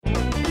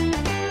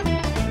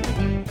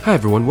Hi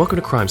everyone, welcome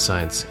to Crime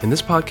Science. In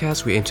this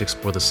podcast, we aim to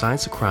explore the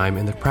science of crime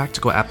and the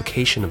practical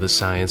application of the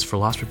science for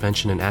loss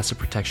prevention and asset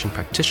protection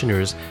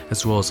practitioners,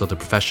 as well as other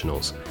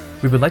professionals.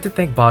 We would like to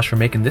thank Bosch for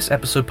making this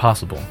episode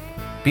possible.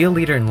 Be a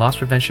leader in loss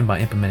prevention by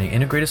implementing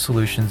integrated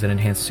solutions that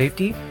enhance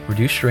safety,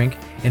 reduce shrink,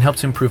 and help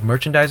to improve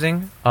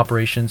merchandising,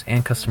 operations,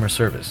 and customer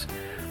service.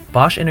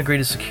 Bosch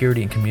Integrated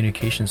Security and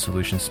Communication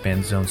Solutions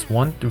span zones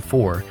 1 through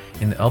 4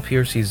 in the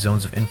LPRC's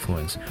zones of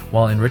influence,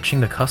 while enriching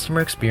the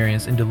customer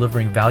experience and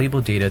delivering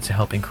valuable data to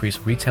help increase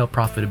retail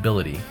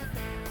profitability.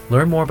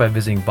 Learn more by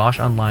visiting Bosch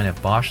online at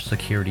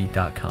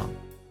boschsecurity.com.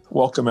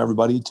 Welcome,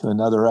 everybody, to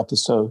another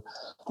episode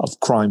of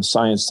Crime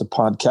Science, the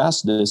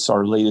podcast. This is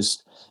our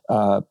latest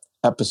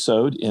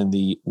episode in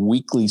the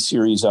weekly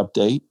series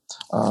update.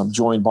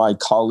 Joined by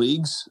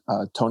colleagues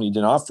Tony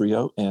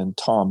D'Onofrio and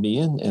Tom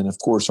Meehan, and of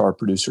course our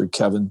producer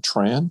Kevin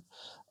Tran.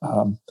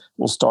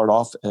 We'll start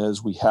off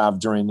as we have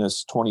during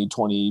this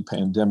 2020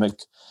 pandemic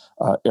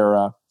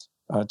era,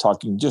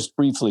 talking just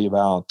briefly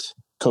about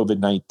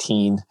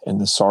COVID-19 and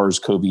the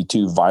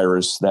SARS-CoV-2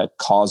 virus that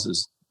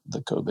causes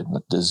the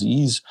COVID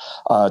disease.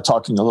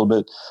 Talking a little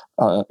bit,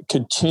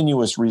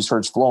 continuous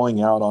research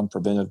flowing out on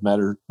preventive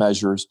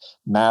measures.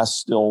 Masks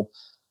still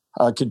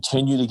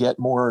continue to get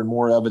more and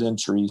more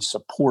evidentiary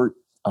support.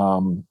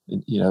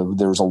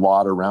 There's a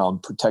lot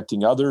around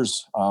protecting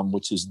others,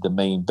 which is the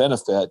main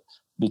benefit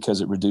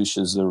because it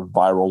reduces the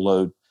viral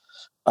load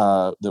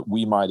that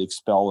we might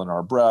expel in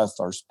our breath,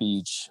 our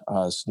speech,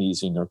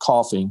 sneezing or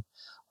coughing.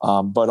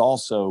 But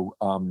also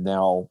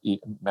now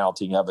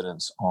mounting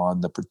evidence on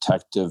the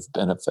protective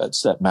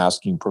benefits that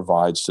masking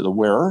provides to the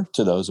wearer,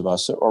 to those of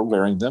us that are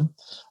wearing them,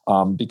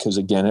 because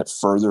again, it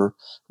further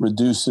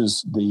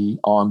reduces the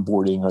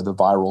onboarding or the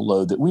viral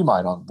load that we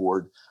might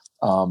onboard.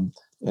 And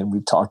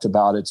we've talked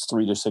about it's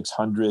 300 to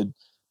 600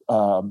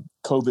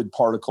 COVID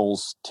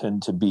particles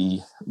tend to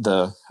be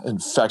the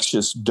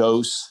infectious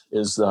dose,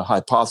 is the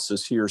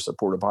hypothesis here,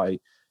 supported by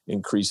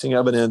increasing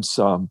evidence,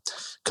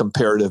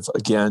 comparative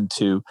again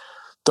to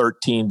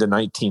 13 to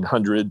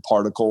 1900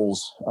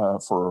 particles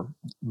for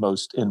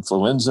most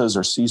influenzas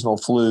or seasonal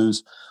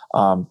flus.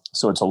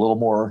 So it's a little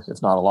more,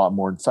 if not a lot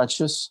more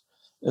infectious,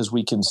 as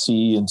we can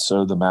see. And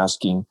so the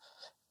masking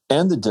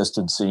and the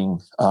distancing,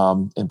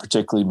 and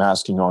particularly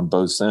masking on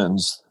both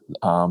ends,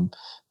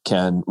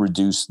 can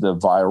reduce the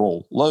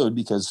viral load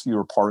because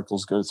fewer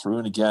particles go through.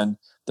 And again,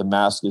 the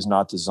mask is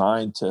not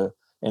designed to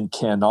and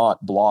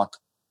cannot block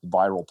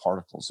viral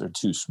particles. They're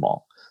too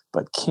small,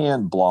 but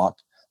can block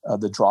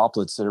the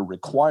droplets that are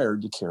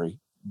required to carry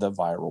the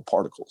viral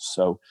particles.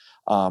 So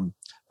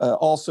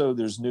also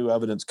there's new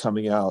evidence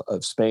coming out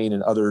of Spain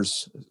and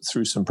others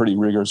through some pretty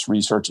rigorous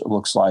research. It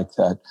looks like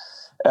that,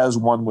 as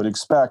one would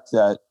expect,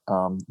 that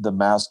the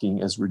masking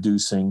is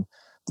reducing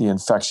the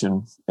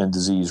infection and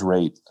disease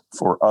rate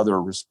for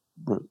other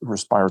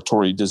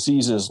respiratory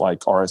diseases like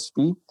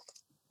RSV,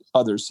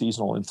 other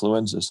seasonal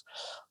influenzas.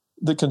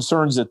 The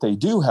concerns that they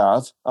do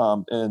have,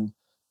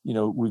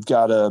 we've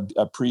got to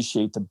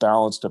appreciate the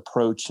balanced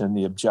approach and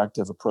the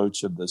objective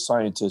approach of the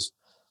scientists,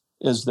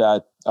 is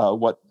that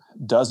what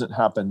doesn't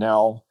happen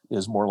now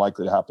is more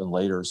likely to happen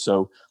later.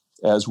 So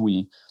as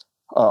we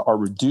are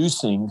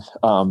reducing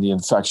the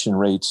infection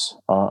rates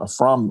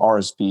from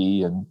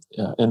RSV and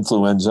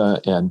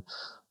influenza and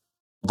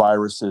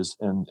viruses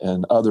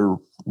and other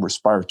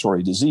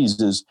respiratory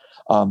diseases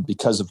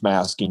because of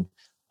masking,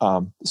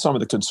 some of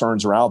the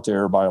concerns are out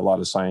there by a lot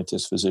of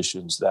scientists,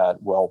 physicians, that,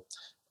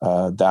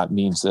 that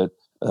means that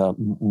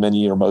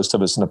many or most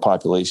of us in the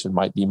population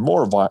might be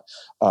more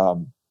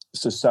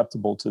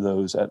susceptible to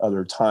those at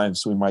other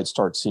times. So we might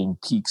start seeing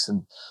peaks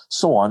and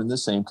so on. And the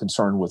same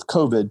concern with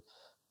COVID,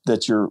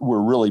 that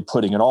we're really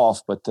putting it off.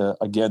 But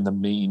the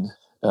main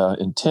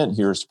intent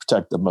here is to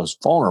protect the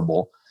most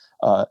vulnerable,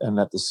 and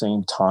at the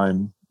same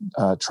time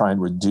try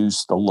and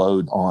reduce the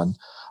load on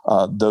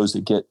those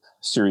that get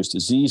serious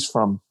disease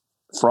from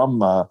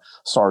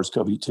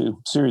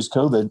SARS-CoV-2, serious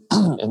COVID,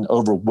 and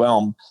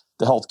overwhelm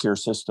the healthcare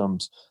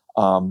systems.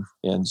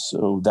 And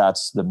so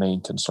that's the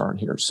main concern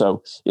here.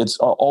 So it's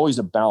always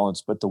a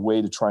balance, but the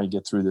way to try and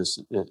get through this,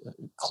 it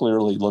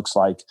clearly looks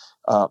like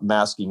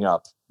masking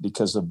up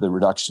because of the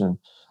reduction,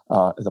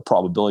 the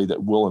probability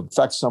that we'll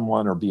infect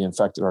someone or be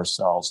infected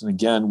ourselves. And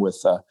again,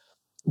 with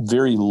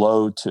very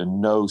low to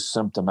no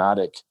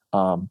symptomatic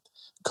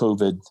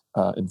COVID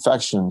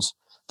infections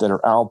that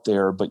are out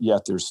there, but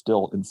yet they're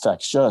still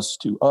infectious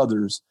to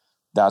others,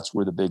 that's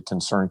where the big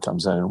concern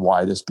comes in, and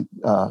why this,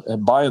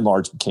 and by and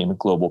large, became a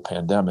global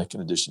pandemic, in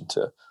addition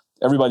to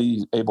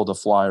everybody able to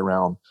fly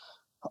around,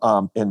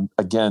 and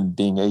again,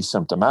 being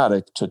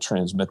asymptomatic to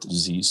transmit the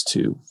disease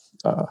to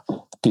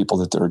people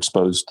that they're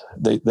exposed,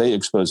 they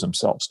expose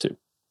themselves to.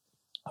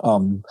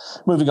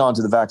 Moving on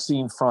to the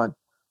vaccine front,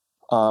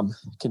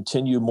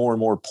 continue more and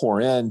more pour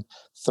in,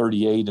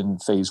 38 in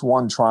phase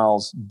 1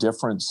 trials,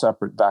 different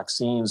separate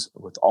vaccines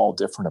with all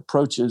different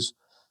approaches.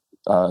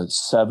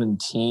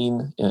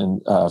 17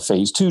 in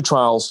phase 2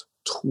 trials,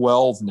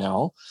 12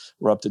 now.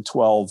 We're up to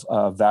 12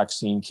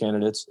 vaccine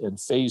candidates in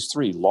phase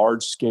 3,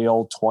 large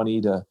scale,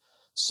 20 to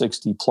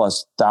 60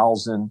 plus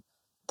thousand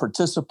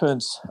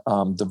participants,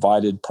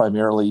 divided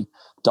primarily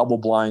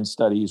double-blind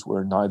studies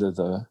where neither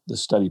the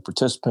study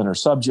participant or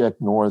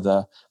subject nor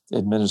the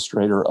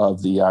administrator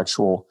of the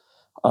actual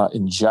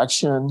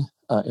injection,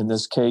 in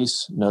this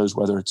case, knows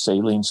whether it's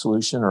saline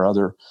solution or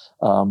other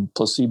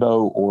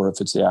placebo, or if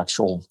it's the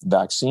actual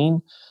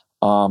vaccine.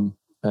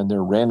 And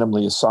they're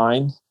randomly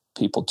assigned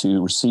people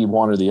to receive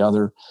one or the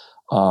other,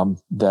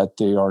 that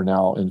they are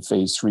now in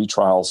phase 3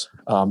 trials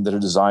that are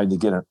designed to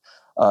get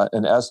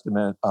an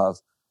estimate of,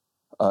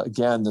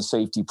 again, the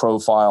safety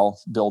profile,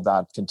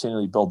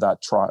 continually build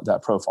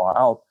that profile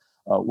out.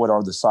 What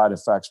are the side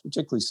effects,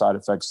 particularly side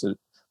effects that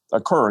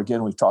occur?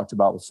 Again, we've talked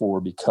about before,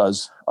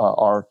 because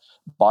our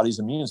body's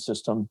immune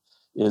system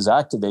is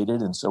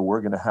activated. And so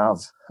we're going to have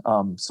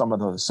some of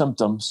the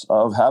symptoms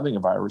of having a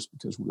virus,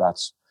 because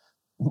that's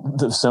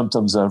the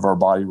symptoms of our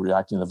body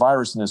reacting to the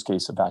virus, in this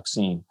case, a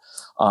vaccine.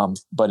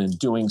 But in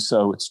doing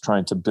so, it's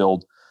trying to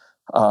build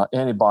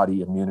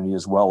antibody immunity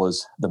as well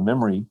as the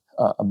memory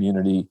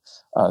immunity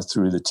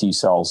through the T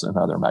cells and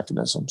other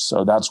mechanisms.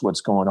 So that's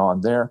what's going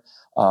on there.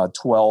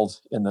 12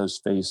 in those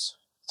phase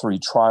 3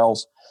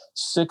 trials.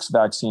 6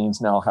 vaccines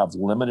now have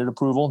limited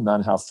approval.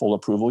 None have full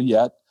approval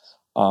yet.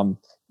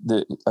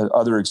 The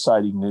other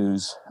exciting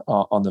news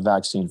on the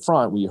vaccine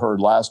front, we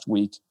heard last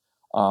week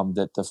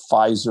that the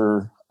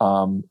Pfizer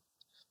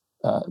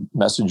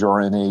messenger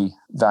RNA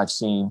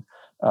vaccine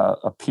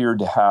appeared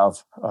to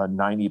have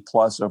 90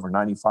 plus, over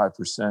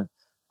 95%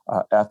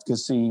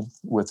 efficacy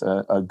with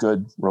a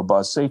good,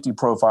 robust safety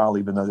profile,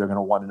 even though they're going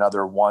to want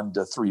another 1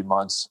 to 3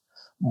 months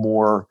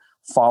more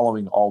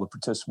following all the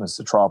participants,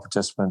 the trial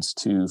participants,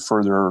 to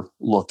further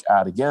look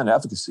at, again,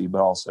 efficacy, but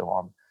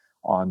also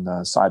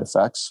on side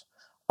effects.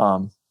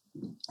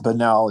 But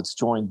now it's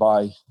joined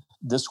by,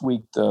 this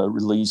week, the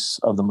release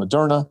of the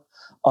Moderna,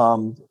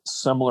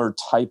 similar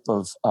type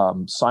of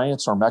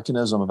science or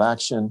mechanism of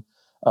action,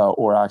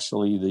 or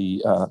actually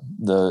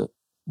the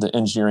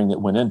engineering that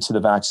went into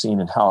the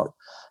vaccine and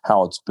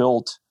how it's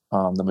built.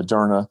 The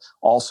Moderna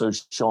also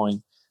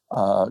showing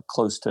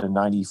close to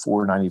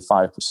 94,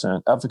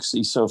 95%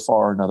 efficacy so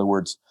far. In other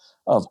words,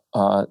 of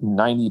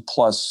 90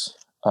 plus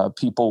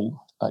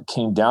people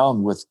came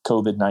down with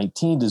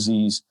COVID-19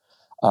 disease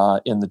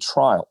in the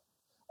trial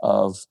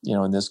of,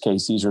 in this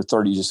case, these are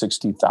 30 to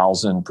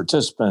 60,000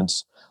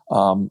 participants.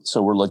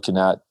 So we're looking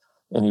at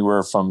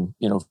anywhere from,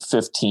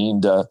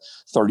 15 to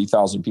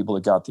 30,000 people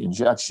that got the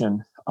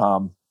injection.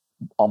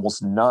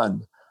 Almost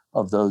none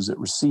of those that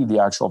received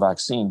the actual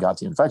vaccine got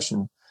the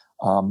infection.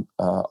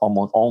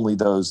 Almost only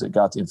those that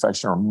got the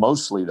infection, or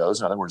mostly those,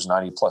 in other words,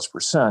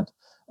 90+%,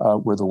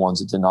 were the ones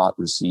that did not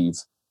receive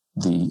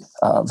the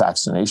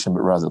vaccination,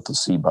 but rather the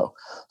placebo.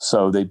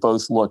 So they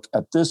both look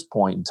at this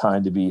point in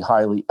time to be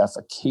highly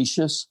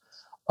efficacious.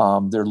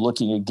 They're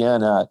looking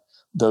again at,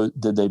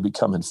 did they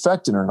become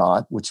infected or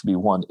not, which would be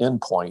one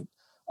endpoint.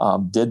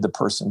 Did the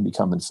person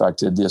become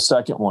infected? The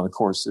second one, of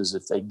course, is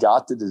if they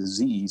got the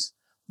disease,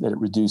 that it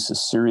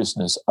reduces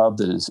seriousness of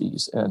the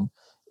disease. And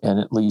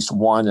at least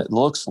one, it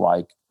looks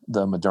like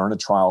the Moderna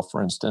trial,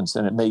 for instance,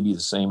 and it may be the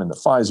same in the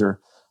Pfizer,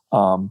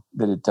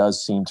 that it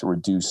does seem to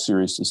reduce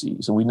serious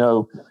disease. And we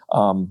know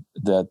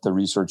that the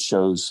research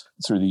shows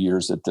through the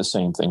years that the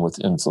same thing with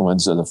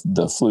influenza,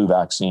 the flu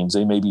vaccines,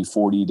 they may be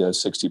 40 to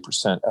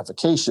 60%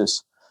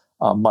 efficacious,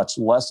 much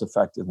less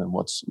effective than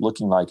what's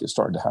looking like is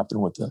starting to happen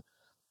with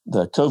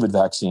the COVID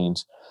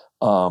vaccines,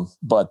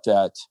 but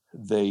that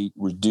they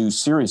reduce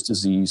serious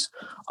disease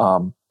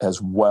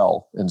as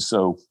well. And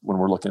so when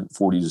we're looking at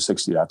 40 to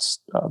 60, that's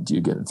do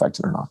you get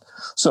infected or not?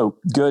 So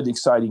good,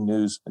 exciting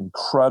news,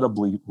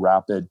 incredibly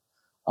rapid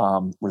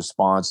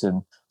response.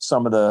 And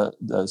some of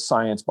the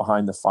science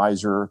behind the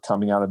Pfizer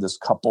coming out of this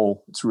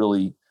couple, it's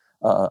really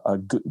a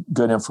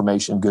good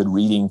information, good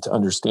reading to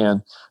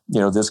understand,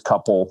 this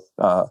couple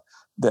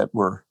that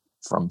were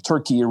from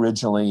Turkey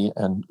originally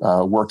and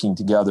working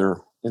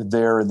together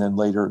there, and then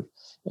later,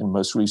 and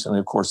most recently,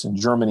 of course, in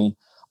Germany,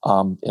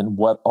 and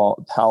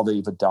how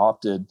they've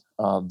adopted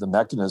the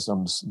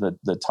mechanisms,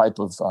 the type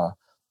of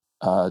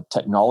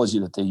technology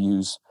that they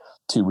use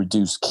to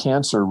reduce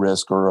cancer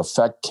risk or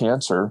affect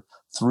cancer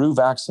through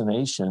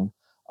vaccination.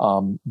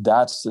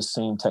 That's the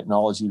same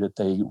technology that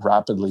they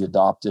rapidly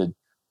adopted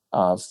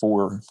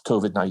for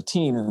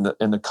COVID-19,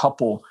 and the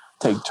couple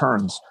take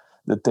turns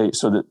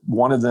so that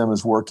one of them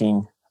is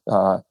working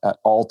at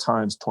all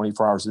times,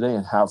 24 hours a day,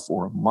 and have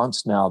for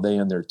months now, they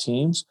and their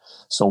teams.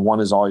 So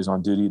one is always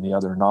on duty and the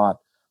other not,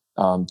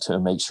 to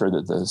make sure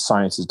that the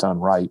science is done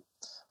right,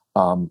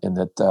 and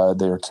that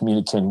they are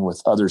communicating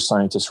with other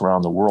scientists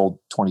around the world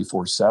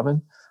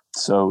 24/7.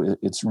 So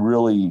it's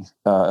really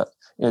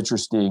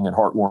interesting and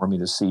heartwarming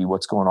to see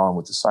what's going on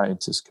with the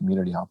scientist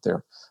community out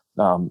there,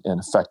 and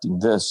affecting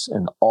this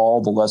and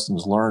all the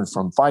lessons learned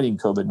from fighting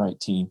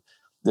COVID-19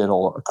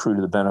 that'll accrue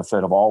to the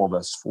benefit of all of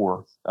us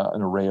for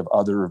an array of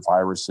other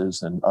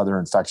viruses and other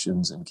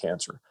infections and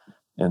cancer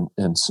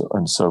and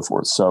so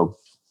forth. So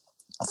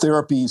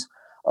therapies,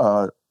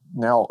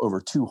 now over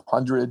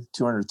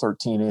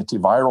 213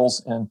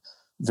 antivirals and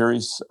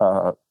various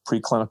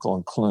preclinical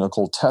and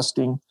clinical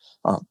testing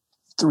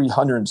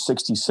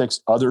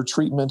 366 other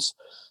treatments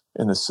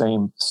in the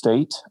same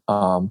state.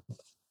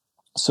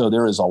 So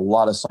there is a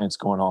lot of science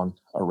going on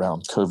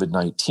around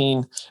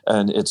COVID-19,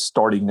 and it's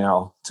starting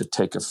now to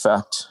take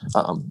effect.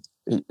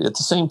 At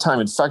the same time,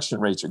 infection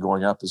rates are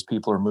going up as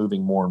people are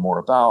moving more and more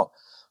about.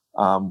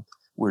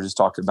 We were just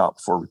talking about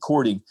before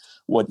recording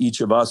what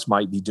each of us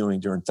might be doing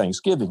during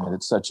Thanksgiving, and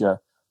it's such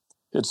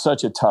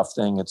a tough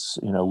thing. It's,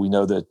 we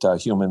know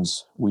that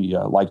humans, we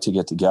like to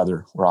get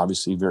together. We're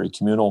obviously very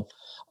communal,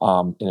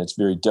 and it's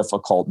very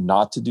difficult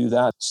not to do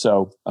that.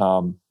 So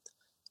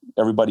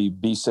everybody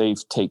be safe,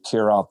 take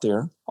care out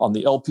there. On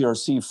the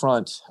LPRC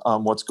front,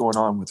 what's going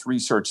on with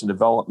research and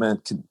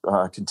development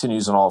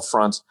continues on all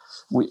fronts.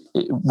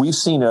 We've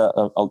seen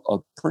a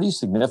pretty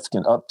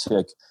significant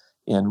uptick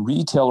in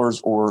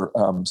retailers or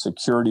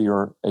security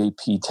or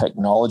AP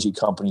technology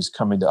companies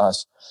coming to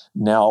us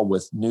now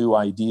with new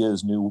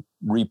ideas, new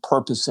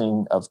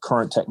repurposing of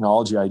current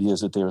technology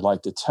ideas that they would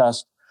like to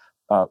test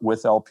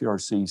with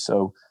LPRC.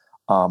 So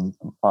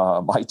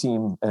my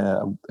team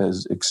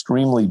is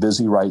extremely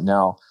busy right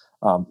now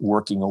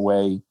working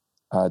away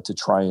to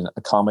try and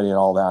accommodate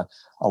all that.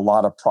 A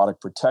lot of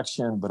product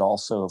protection, but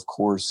also, of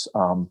course,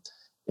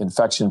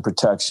 infection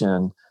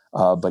protection,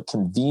 but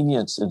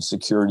convenience and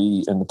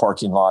security in the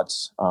parking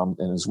lots.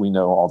 And as we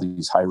know, all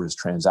these high-risk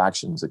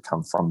transactions that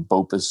come from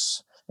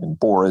BOPUS and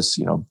Boris,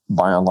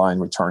 buy online,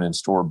 return in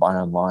store, buy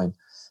online,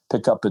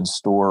 pick up in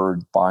store,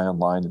 buy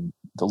online and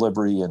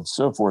delivery and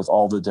so forth,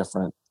 all the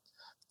different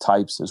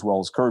types as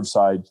well as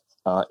curbside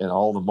and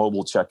all the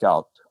mobile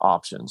checkout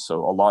options.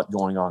 So a lot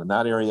going on in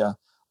that area.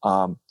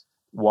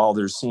 While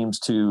there seems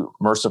to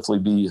mercifully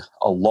be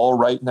a lull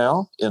right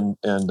now in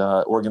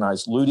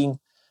organized looting,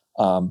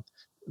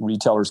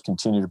 retailers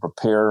continue to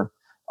prepare,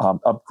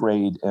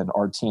 upgrade, and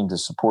our team to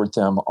support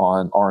them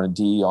on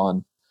R&D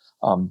on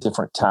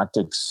different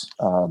tactics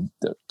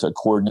to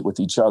coordinate with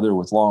each other,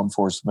 with law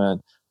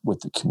enforcement,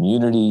 with the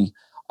community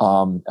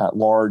at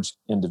large,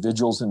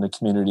 individuals in the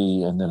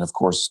community, and then, of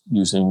course,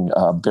 using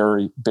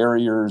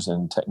barriers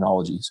and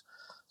technologies.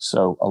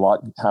 So a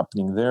lot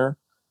happening there.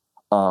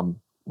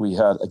 We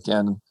had,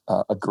 again,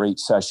 a great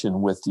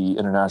session with the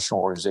International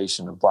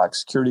Organization of Black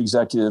Security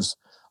Executives.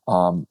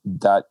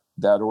 That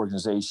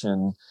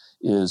organization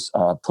is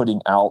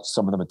putting out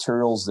some of the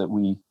materials that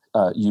we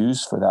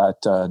use for that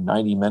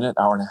 90-minute,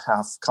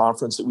 hour-and-a-half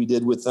conference that we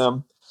did with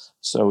them.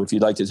 So if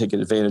you'd like to take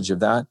advantage of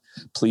that,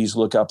 please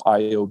look up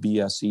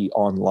IOBSE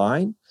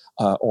online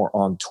or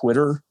on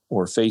Twitter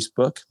or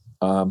Facebook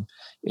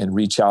and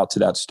reach out to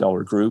that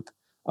stellar group.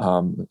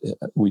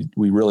 We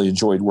really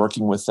enjoyed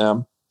working with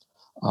them.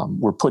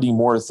 We're putting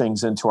more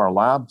things into our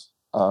lab.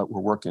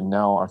 We're working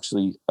now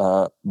actually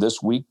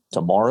this week,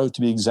 tomorrow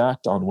to be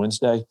exact, on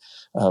Wednesday.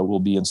 We'll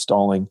be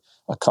installing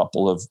a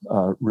couple of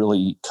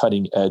really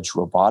cutting edge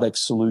robotic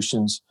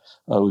solutions.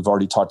 We've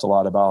already talked a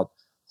lot about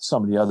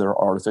some of the other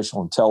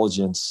artificial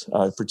intelligence,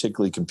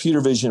 particularly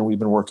computer vision we've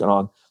been working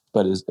on,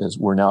 but as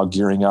we're now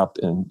gearing up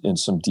in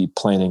some deep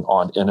planning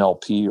on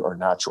NLP or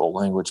natural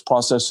language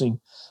processing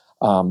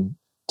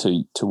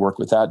to work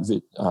with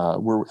that.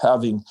 We're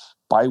having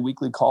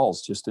bi-weekly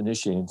calls just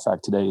initiating. In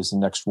fact, today is the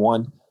next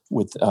one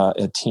with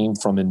a team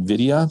from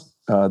NVIDIA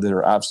that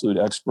are absolute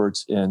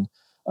experts in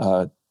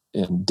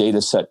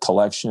data set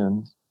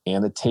collection,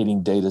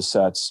 annotating data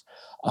sets,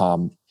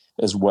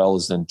 as well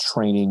as then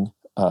training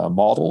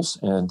models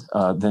and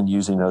then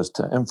using those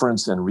to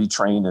inference and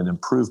retrain and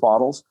improve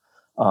models.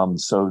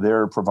 So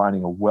they're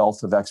providing a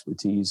wealth of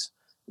expertise,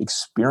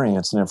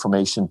 experience, and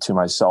information to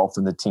myself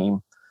and the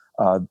team,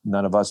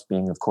 none of us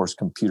being, of course,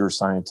 computer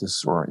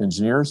scientists or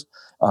engineers.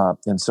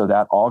 And so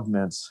that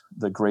augments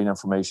the great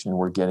information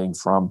we're getting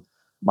from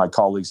my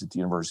colleagues at the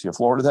University of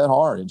Florida that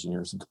are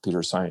engineers and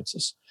computer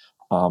scientists.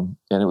 And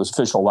it was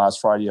official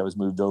last Friday. I was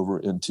moved over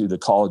into the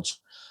College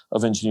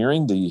of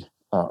Engineering, the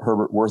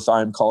Herbert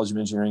Wertheim College of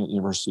Engineering at the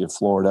University of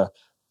Florida,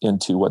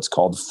 into what's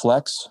called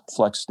Flex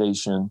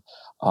Station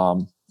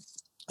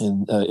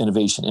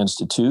Innovation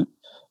Institute.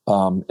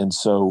 And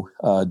so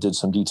did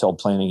some detailed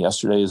planning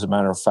yesterday, as a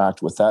matter of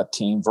fact, with that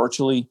team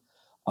virtually.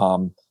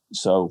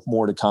 So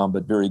more to come,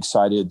 but very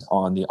excited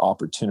on the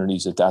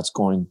opportunities that that's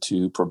going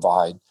to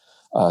provide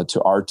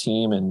to our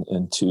team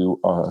and to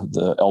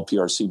the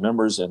LPRC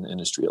members and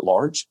industry at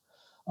large,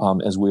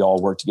 as we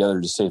all work together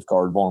to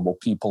safeguard vulnerable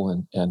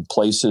people and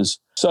places.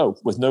 So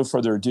with no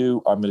further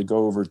ado, I'm going to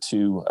go over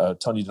to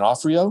Tony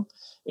D'Onofrio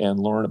and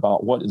learn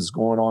about what is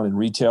going on in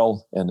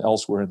retail and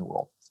elsewhere in the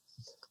world.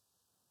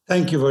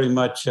 Thank you very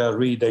much,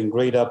 Reed, and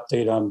great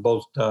update on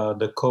both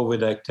the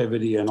COVID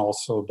activity and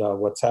also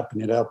what's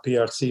happening at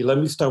LPRC. Let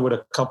me start with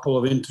a couple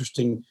of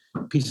interesting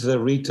pieces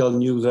of retail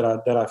news that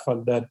I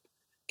found that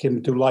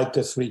came to light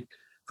this week.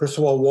 First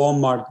of all,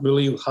 Walmart,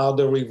 really how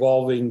they're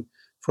evolving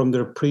from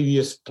their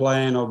previous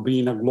plan of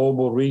being a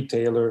global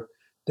retailer,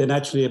 then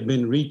actually have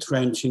been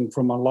retrenching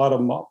from a lot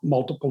of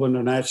multiple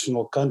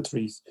international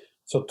countries.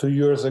 So 2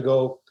 years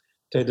ago,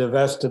 they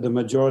divested the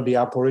majority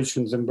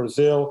operations in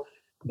Brazil.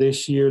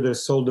 This year, they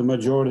sold the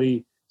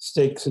majority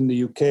stakes in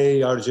the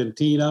UK,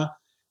 Argentina.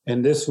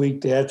 And this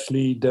week, they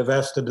actually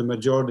divested the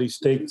majority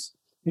stakes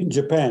in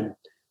Japan.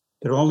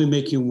 They're only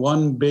making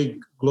one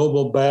big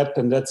global bet,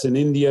 and that's in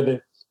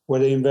India, where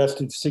they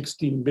invested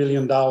 $16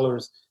 billion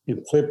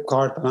in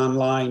Flipkart, an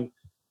online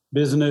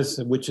business,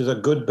 which is a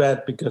good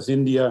bet because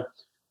India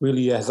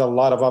really has a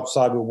lot of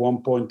upside with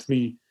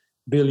 1.3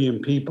 billion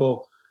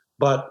people.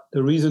 But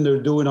the reason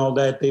they're doing all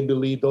that, they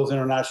believe those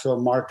international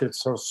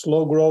markets are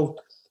slow growth,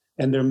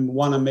 and they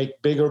want to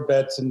make bigger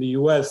bets in the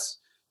US,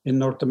 in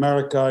North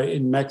America,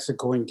 in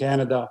Mexico, in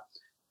Canada,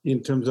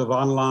 in terms of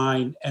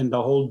online and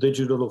the whole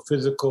digital to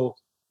physical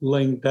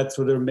link. That's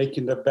where they're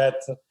making the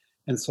bets.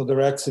 And so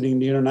they're exiting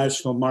the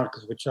international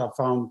markets, which I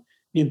found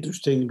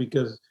interesting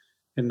because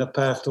in the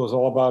past it was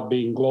all about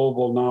being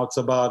global. Now it's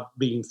about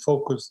being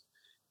focused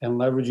and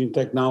leveraging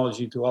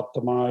technology to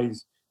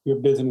optimize your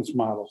business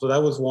model. So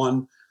that was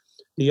one.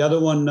 The other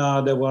one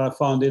that what I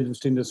found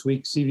interesting this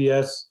week,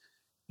 CVS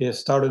has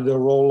started the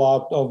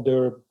rollout of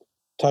their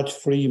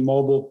touch-free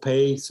mobile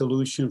pay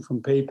solution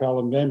from PayPal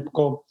and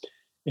Venmo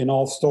in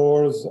all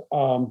stores.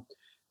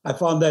 I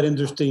found that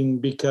interesting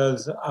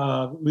because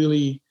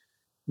really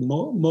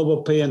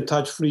mobile pay and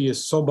touch-free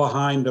is so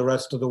behind the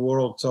rest of the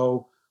world.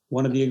 So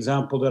one of the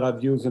examples that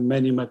I've used in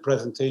many of my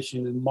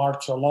presentations, in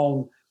March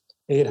alone,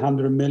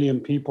 800 million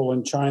people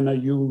in China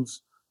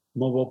use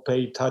mobile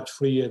pay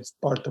touch-free as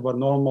part of a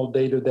normal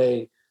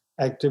day-to-day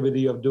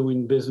activity of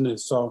doing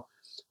business. So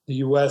the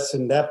U.S.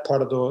 in that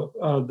part of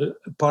the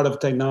part of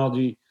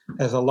technology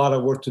has a lot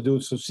of work to do.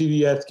 So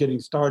CVS getting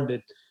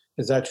started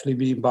is actually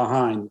being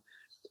behind.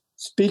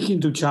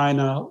 Speaking to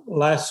China,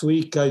 last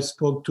week I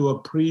spoke to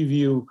a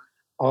preview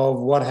of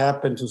what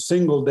happened to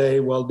Singles' Day.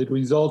 Well, the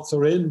results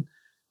are in.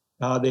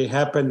 They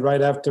happened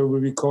right after we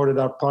recorded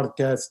our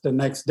podcast the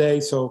next day.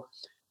 So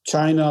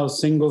China's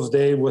Singles'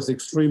 Day was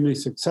extremely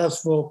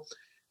successful.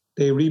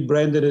 They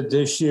rebranded it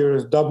this year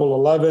as Double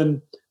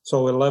 11,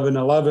 so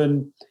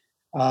 11/11.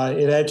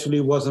 It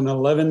actually was an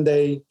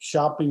 11-day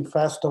shopping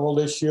festival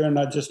this year,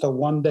 not just a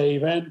one-day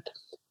event.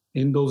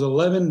 In those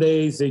 11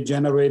 days, they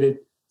generated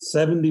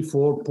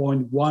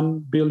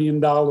 $74.1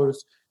 billion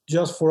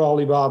just for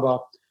Alibaba,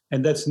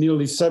 and that's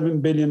nearly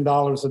 $7 billion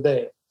a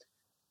day.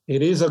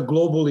 It is a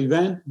global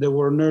event. There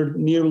were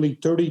nearly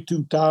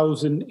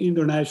 32,000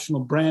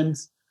 international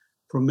brands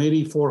from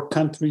 84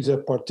 countries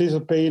that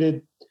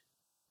participated.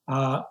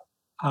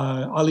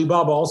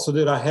 Alibaba also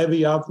did a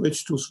heavy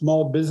outreach to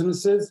small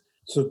businesses.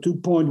 So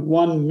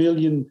 2.1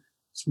 million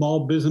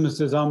small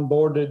businesses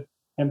onboarded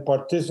and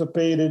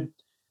participated.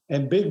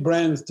 And big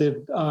brands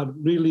did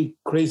really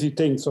crazy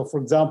things. So for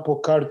example,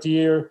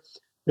 Cartier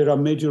did a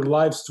major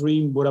live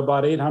stream with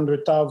about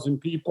 800,000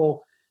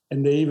 people.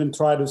 And they even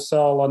tried to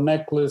sell a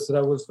necklace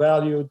that was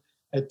valued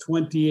at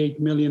 $28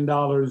 million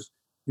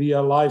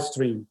via live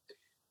stream.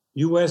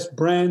 U.S.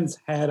 brands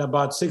had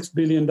about $6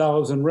 billion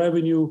in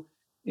revenue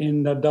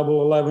in the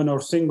Double 11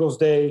 or Singles'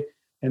 Day,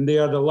 and they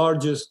are the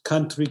largest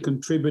country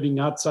contributing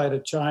outside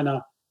of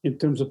China in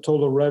terms of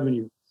total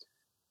revenue.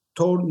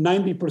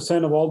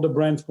 90% of all the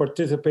brands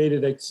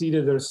participated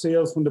exceeded their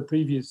sales from the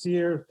previous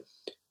year.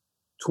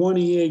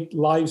 28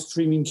 live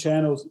streaming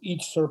channels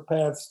each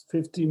surpassed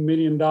 $50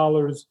 million.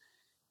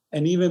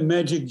 And even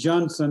Magic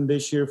Johnson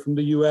this year from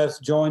the U.S.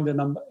 joined in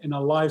a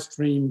live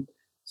stream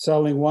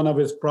selling one of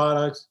his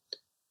products.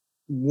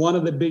 One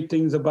of the big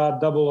things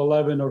about Double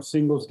 11 or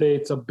Singles' Day,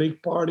 it's a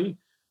big party.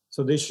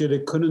 So this year they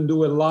couldn't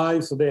do it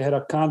live. So they had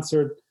a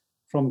concert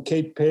from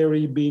Katy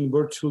Perry being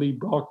virtually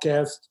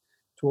broadcast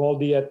to all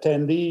the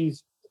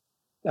attendees.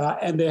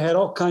 And they had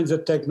all kinds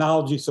of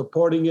technology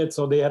supporting it.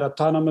 So they had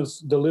autonomous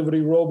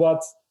delivery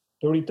robots.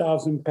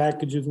 30,000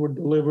 packages were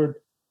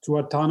delivered to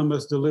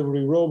autonomous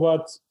delivery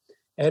robots.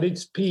 At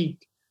its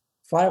peak,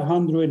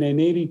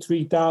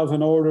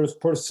 583,000 orders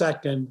per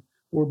second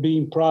were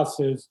being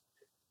processed.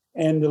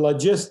 And the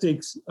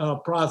logistics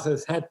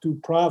process had to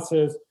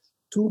process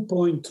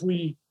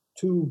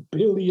 2.32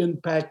 billion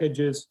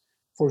packages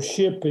for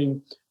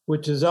shipping,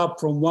 which is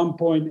up from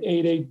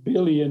 1.88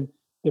 billion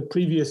the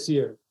previous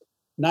year.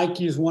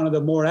 Nike is one of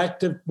the more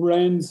active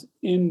brands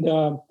in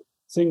the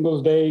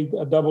Singles' Day,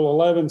 Double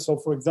 11. So,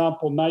 for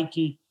example,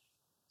 Nike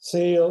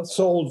sold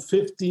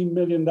 $15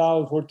 million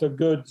worth of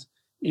goods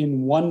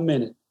in 1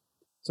 minute.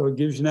 So it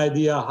gives you an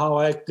idea how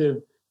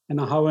active and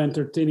how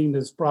entertaining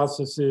this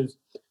process is.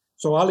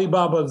 So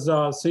Alibaba's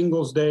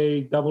Singles'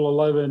 Day, Double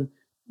 11,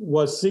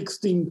 was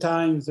 16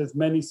 times as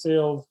many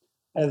sales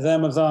as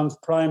Amazon's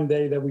Prime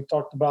Day that we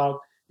talked about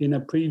in a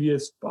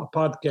previous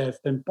podcast.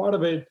 And part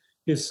of it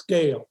is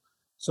scale.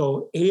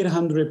 So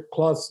 800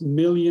 plus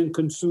million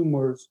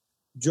consumers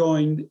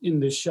joined in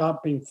the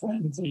shopping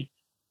frenzy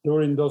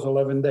during those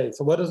 11 days.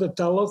 So what does it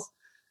tell us?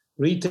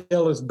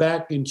 Retail is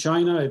back in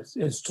China.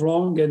 It's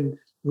strong, and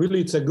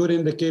really it's a good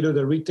indicator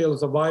that retail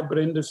is a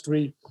vibrant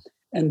industry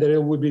and that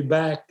it will be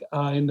back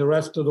in the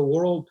rest of the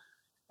world.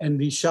 And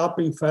these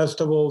shopping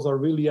festivals are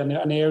really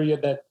an area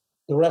that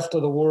the rest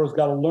of the world's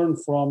got to learn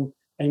from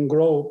and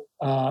grow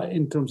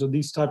in terms of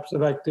these types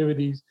of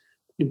activities,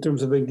 in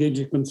terms of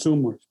engaging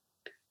consumers.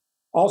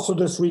 Also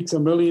this week,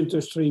 some really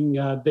interesting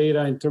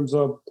data in terms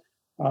of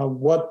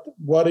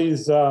what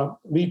is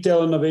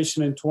retail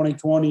innovation in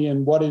 2020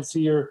 and what is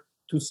here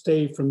to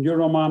stay from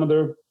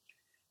Euromonitor.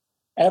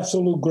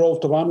 Absolute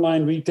growth of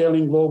online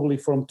retailing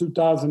globally from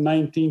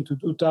 2019 to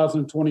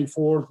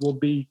 2024 will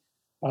be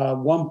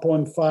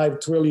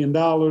 $1.5 trillion.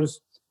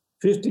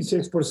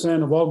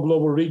 56% of all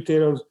global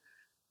retailers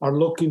are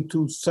looking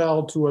to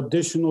sell to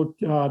additional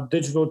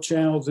digital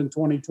channels in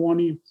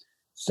 2020.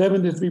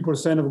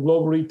 73% of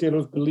global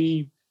retailers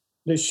believe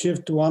the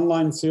shift to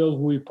online sales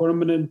will be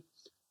permanent.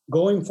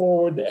 Going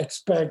forward,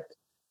 expect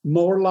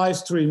more live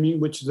streaming,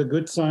 which is a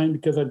good sign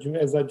because,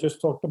 as I just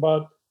talked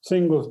about,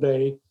 Singles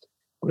Day,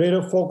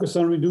 greater focus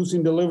on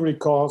reducing delivery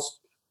costs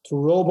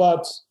through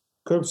robots,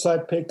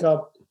 curbside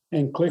pickup,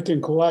 and click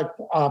and collect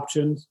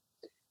options.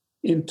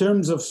 In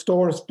terms of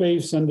store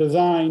space and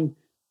design,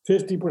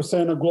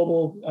 50% of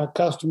global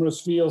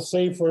customers feel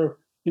safer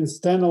in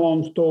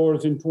standalone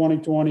stores in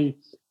 2020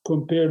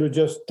 compared to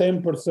just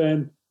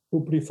 10%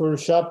 who prefer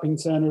shopping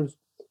centers,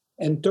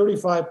 and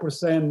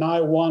 35%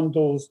 now want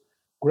those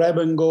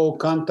grab-and-go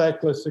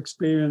contactless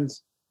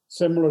experience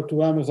similar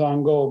to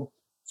Amazon Go.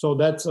 So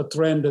that's a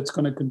trend that's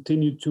going to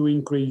continue to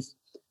increase.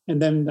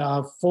 And then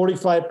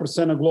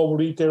 45% of global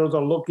retailers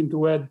are looking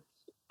to add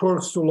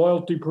perks to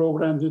loyalty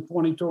programs in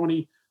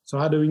 2020, so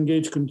how to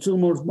engage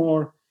consumers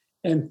more.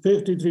 And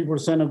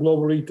 53% of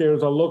global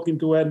retailers are looking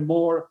to add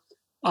more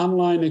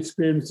online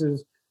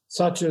experiences,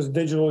 such as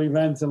digital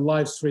events and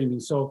live streaming,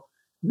 so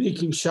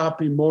making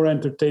shopping more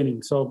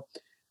entertaining. So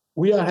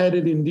we are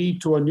headed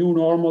indeed to a new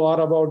normal out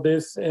of all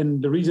this.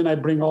 And the reason I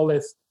bring all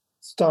this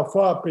stuff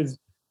up is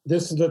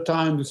this is the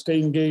time to stay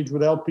engaged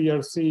with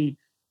LPRC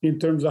in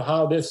terms of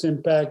how this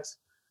impacts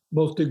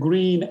both the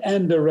green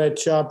and the red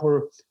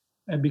shopper,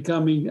 and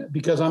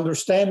because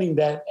understanding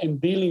that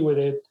and dealing with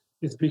it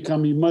is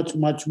becoming much,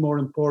 much more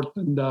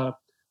important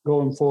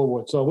going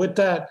forward. So with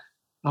that,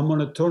 I'm going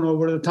to turn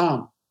over to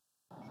Tom.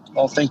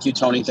 Well, thank you,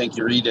 Tony. Thank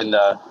you, Reed. And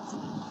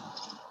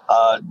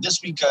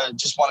this week,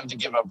 just wanted to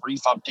give a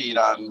brief update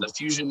on the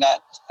FusionNet.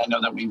 I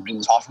know that we've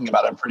been talking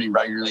about it pretty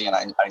regularly, and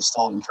I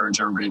still encourage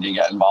everybody to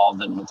get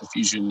involved in what the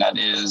FusionNet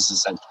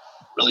is that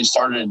really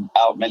started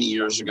out many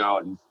years ago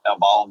and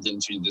evolved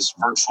into this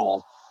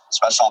virtual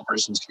Special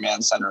Operations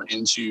Command Center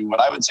into what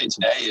I would say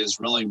today is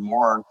really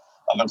more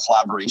of a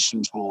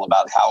collaboration tool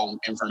about how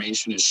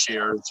information is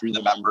shared through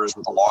the members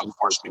with the law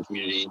enforcement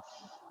community.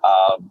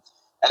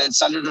 And it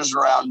centers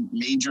around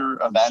major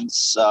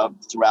events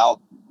throughout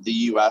the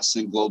U.S.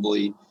 and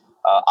globally.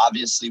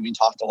 Obviously, we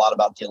talked a lot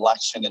about the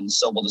election and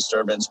civil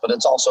disturbance, but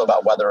it's also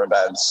about weather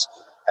events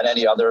and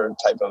any other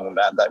type of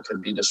event that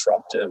could be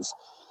disruptive.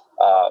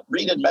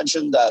 Reed had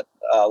mentioned that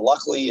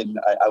luckily, and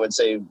I would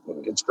say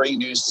it's great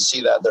news to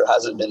see that there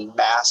hasn't been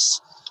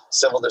mass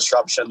civil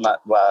disruption that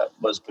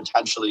was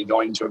potentially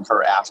going to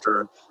occur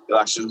after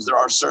elections. There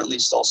are certainly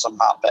still some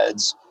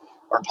hotbeds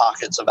or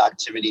pockets of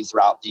activity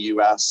throughout the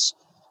U.S.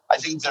 I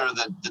think they're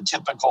the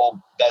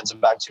typical beds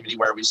of activity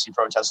where we see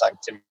protest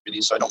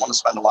activity, so I don't want to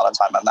spend a lot of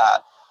time on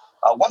that.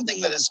 One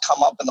thing that has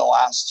come up in the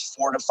last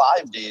 4 to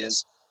 5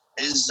 days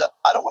is,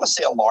 I don't want to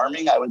say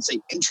alarming, I would say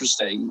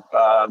interesting,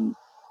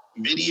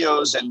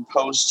 videos and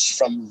posts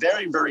from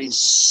very, very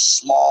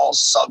small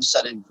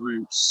subsetted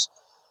groups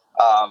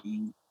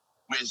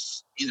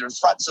with either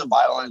threats of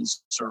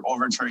violence or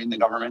overturning the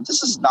government.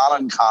 This is not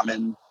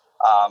uncommon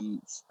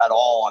at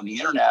all on the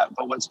internet,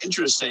 but what's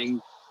interesting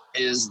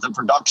is the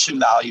production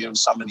value of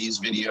some of these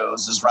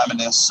videos is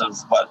reminiscent of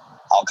what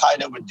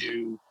Al-Qaeda would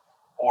do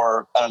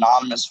or an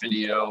anonymous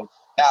video.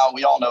 Now,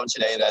 we all know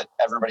today that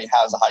everybody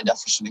has a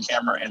high-definition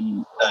camera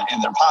in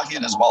their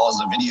pocket as well as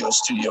a video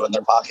studio in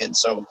their pocket.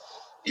 So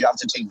you have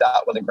to take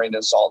that with a grain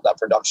of salt. That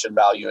production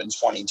value in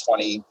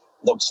 2020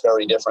 looks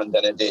very different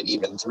than it did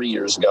even 3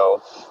 years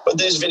ago. But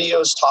these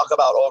videos talk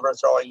about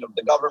overthrowing of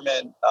the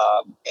government,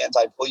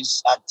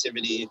 anti-police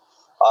activity,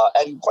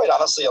 and quite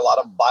honestly, a lot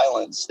of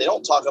violence. They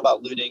don't talk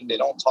about looting. They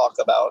don't talk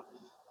about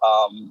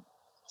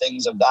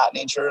things of that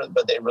nature,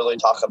 but they really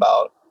talk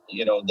about,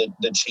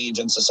 the change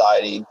in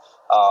society.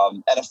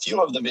 And a few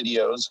of the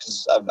videos,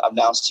 because I've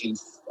now seen,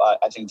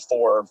 I think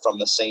 4 from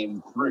the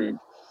same group,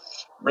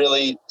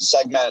 really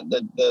segment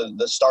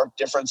the stark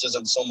differences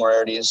and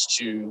similarities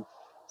to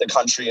the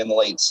country in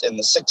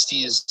the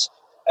 60s,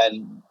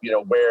 and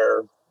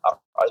where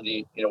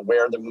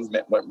the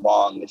movement went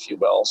wrong, if you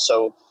will.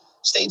 So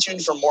stay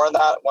tuned for more on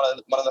that.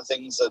 One of the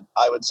things that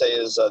I would say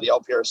is the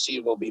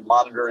LPRC will be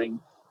monitoring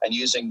and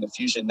using the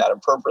FusionNet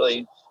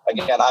appropriately.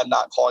 Again, I'm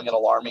not calling it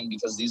alarming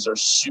because these are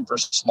super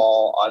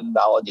small,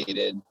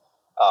 unvalidated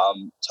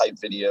type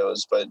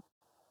videos, but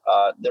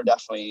they're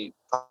definitely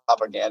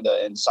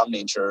propaganda in some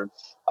nature.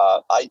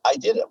 I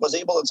was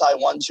able to tie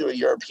one to a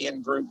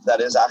European group that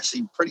is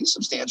actually pretty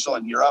substantial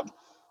in Europe,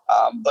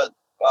 but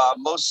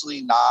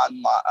mostly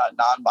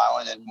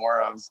non-violent and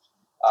more of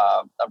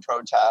a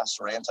protest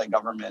or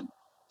anti-government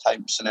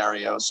type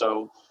scenario.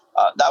 So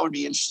that would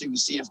be interesting to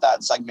see if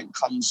that segment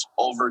comes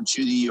over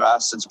to the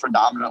U.S. It's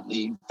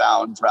predominantly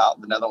found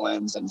throughout the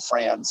Netherlands and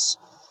France.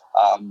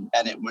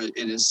 And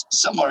it is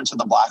similar to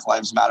the Black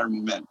Lives Matter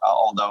movement,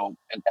 although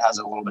it has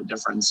a little bit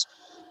difference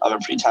of a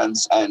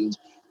pretense. And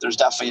there's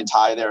definitely a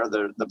tie there.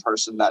 The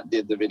person that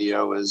did the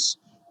video is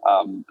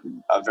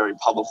a very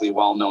publicly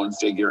well-known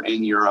figure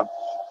in Europe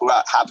who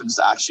happens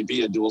to actually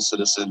be a dual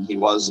citizen. He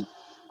was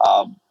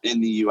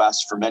in the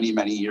U.S. for many,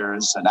 many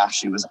years and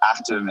actually was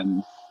active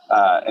in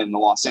the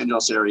Los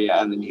Angeles area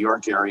and the New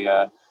York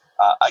area.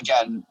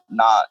 Again,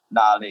 not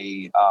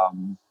a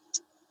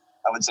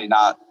I would say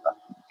not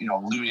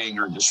looting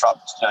or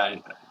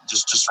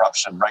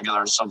disruption,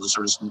 regular civil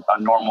service,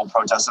 normal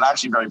protest, and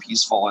actually very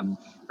peaceful and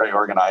very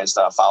organized,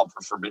 filed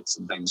for permits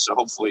and things. So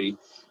hopefully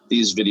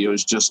these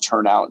videos just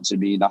turn out to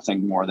be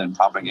nothing more than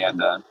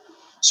propaganda.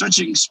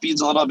 Switching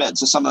speeds a little bit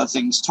to some of the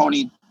things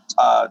Tony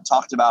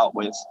talked about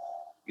with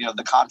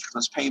the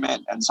contactless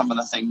payment and some of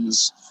the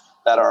things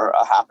that are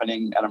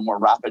happening at a more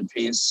rapid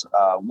pace.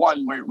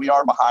 One, we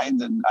are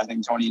behind, and I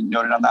think Tony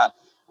noted on that.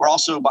 We're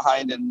also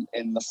behind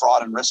in the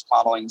fraud and risk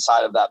modeling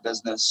side of that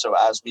business. So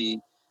as we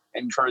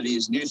incur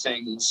these new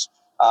things,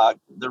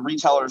 the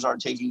retailers are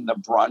taking the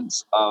brunt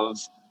of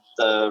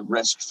the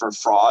risk for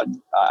fraud.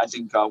 I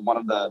think one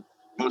of the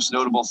most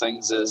notable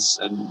things is,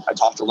 and I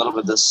talked a little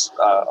bit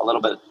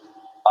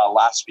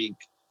last week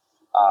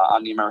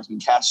on the American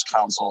Cash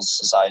Council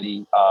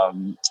Society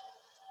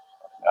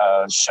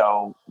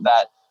show,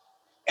 that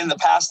in the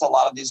past, a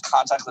lot of these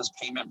contactless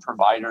payment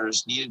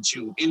providers needed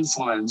to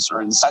influence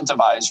or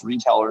incentivize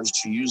retailers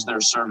to use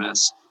their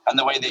service. And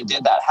the way they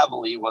did that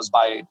heavily was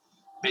by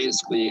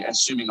basically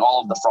assuming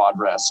all of the fraud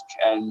risk.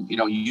 And,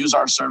 you use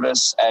our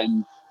service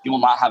and you will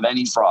not have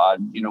any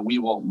fraud. We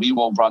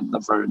will run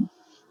the fraud.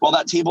 Well,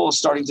 that table is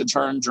starting to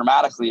turn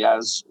dramatically,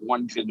 as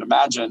one could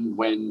imagine.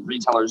 When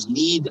retailers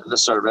need the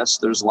service,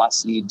 there's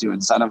less need to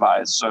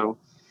incentivize. So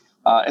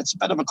it's a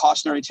bit of a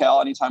cautionary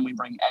tale. Anytime we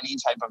bring any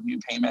type of new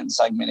payment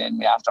segment in,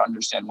 we have to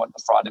understand what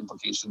the fraud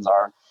implications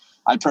are.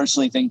 I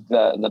personally think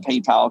the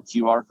PayPal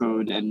QR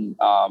code and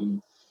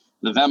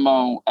the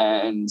Venmo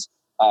and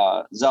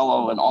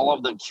Zello and all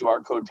of the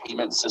QR code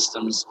payment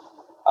systems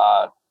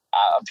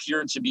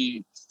appear to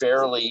be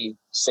fairly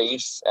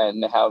safe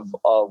and have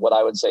what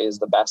I would say is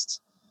the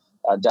best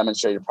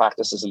demonstrated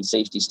practices and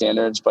safety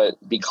standards. But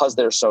because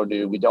they're so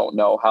new, we don't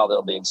know how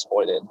they'll be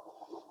exploited.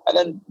 And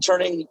then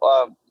turning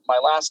my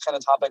last kind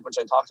of topic, which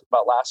I talked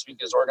about last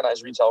week, is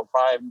organized retail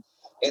crime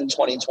in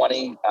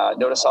 2020.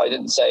 Notice how I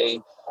didn't say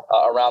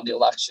around the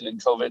election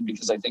and COVID,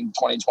 because I think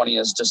 2020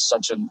 is just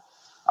such an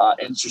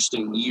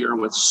interesting year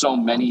with so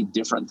many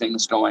different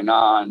things going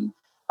on.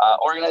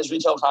 Organized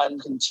retail crime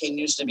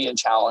continues to be a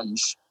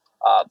challenge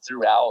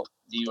throughout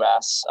the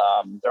U.S.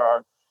 There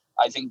are,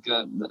 I think,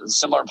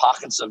 similar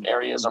pockets of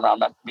areas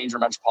around major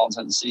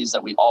metropolitan cities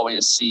that we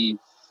always see.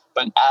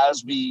 But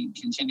as we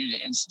continue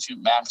to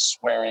institute mask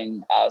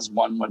wearing, as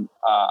one would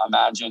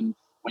imagine,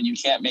 when you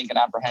can't make an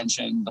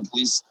apprehension, the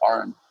police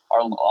are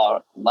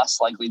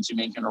less likely to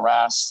make an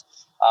arrest,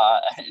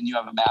 and you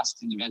have a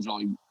masked individual.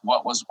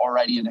 What was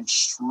already an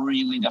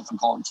extremely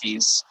difficult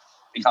case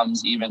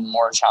becomes even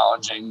more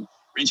challenging.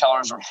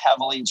 Retailers are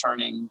heavily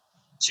turning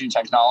to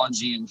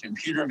technology and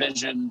computer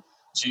vision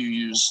to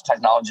use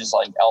technologies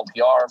like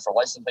LPR for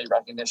license plate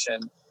recognition.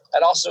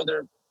 And also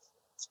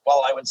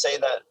I would say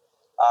that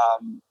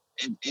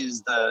it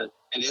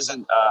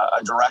isn't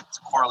a direct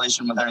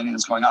correlation with everything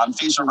that's going on.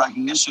 Facial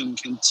recognition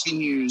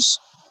continues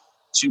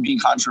to be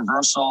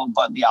controversial,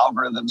 but the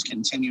algorithms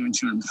continue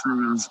to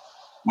improve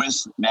with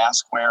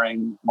mask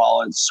wearing.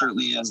 While it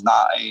certainly is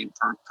not a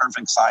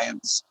perfect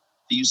science,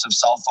 the use of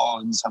cell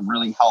phones have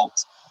really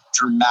helped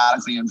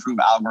dramatically improve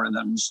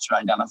algorithms to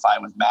identify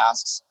with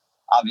masks.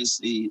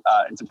 Obviously,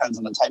 it depends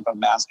on the type of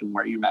mask and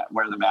where you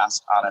wear the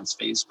mask on its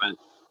face, but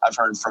I've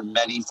heard from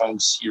many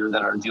folks here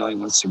that are dealing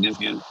with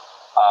significant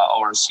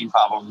ORC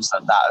problems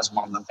that is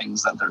one of the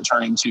things that they're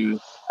turning to,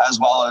 as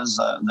well as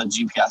the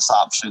GPS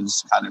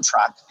options to kind of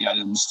track the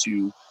items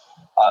to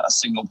a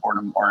single port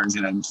of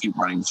origin and keep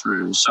running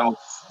through. So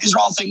these are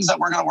all things that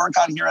we're going to work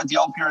on here at the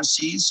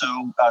LPRC.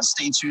 So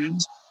stay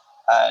tuned,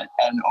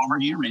 and over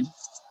to you, Reed.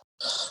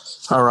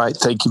 All right.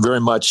 Thank you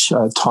very much,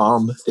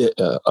 Tom.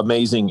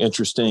 Amazing,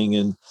 interesting,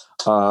 and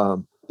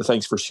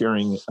thanks for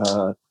sharing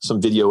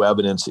some video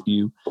evidence that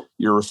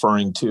you're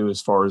referring to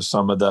as far as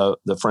some of the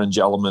fringe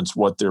elements,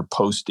 what they're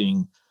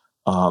posting.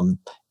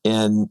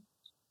 And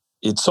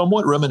it's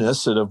somewhat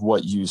reminiscent of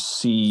what you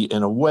see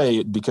in a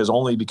way, because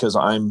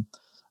I'm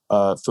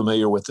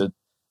familiar with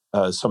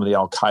some of the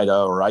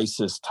Al-Qaeda or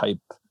ISIS type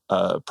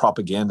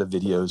propaganda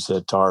videos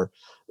that are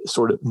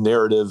sort of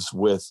narratives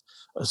with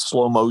a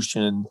slow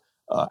motion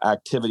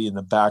activity in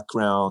the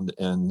background,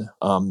 and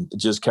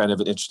just kind of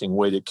an interesting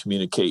way to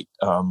communicate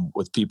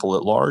with people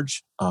at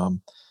large.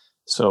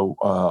 So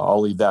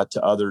I'll leave that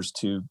to others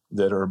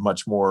that are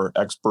much more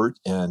expert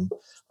in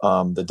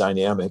the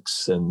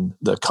dynamics and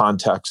the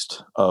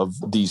context of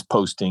these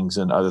postings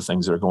and other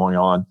things that are going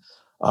on.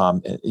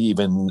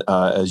 Even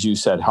as you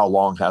said, how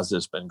long has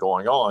this been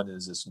going on?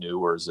 Is this new,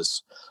 or is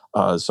this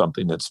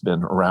something that's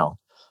been around?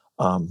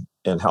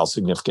 And how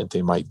significant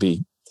they might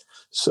be.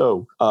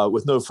 So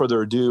with no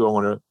further ado, I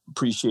want to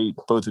appreciate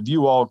both of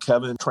you all,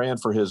 Kevin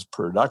Tran for his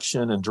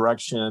production and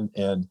direction,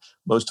 and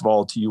most of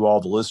all to you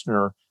all, the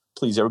listener.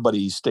 Please,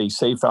 everybody, stay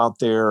safe out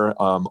there.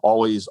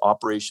 Always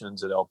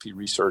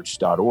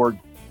operations@lpresearch.org.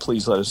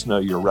 please let us know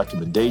your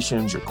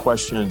recommendations, your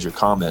questions, your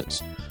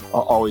comments.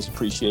 Always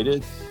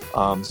appreciated.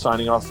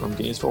 Signing off from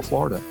Gainesville,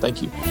 Florida.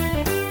 Thank you.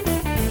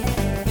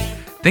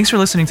 Thanks for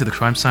listening to the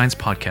Crime Science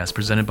Podcast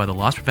presented by the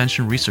Loss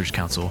Prevention Research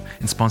Council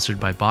and sponsored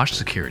by Bosch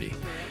Security.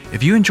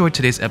 If you enjoyed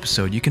today's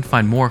episode, you can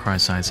find more Crime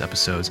Science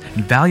episodes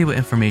and valuable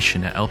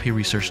information at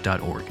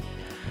lpresearch.org.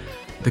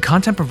 The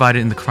content provided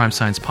in the Crime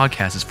Science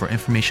Podcast is for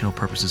informational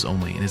purposes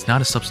only and is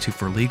not a substitute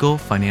for legal,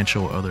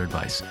 financial, or other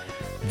advice.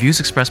 Views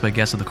expressed by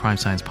guests of the Crime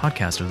Science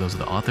Podcast are those of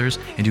the authors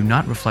and do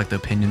not reflect the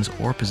opinions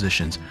or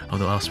positions of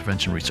the Loss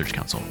Prevention Research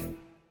Council.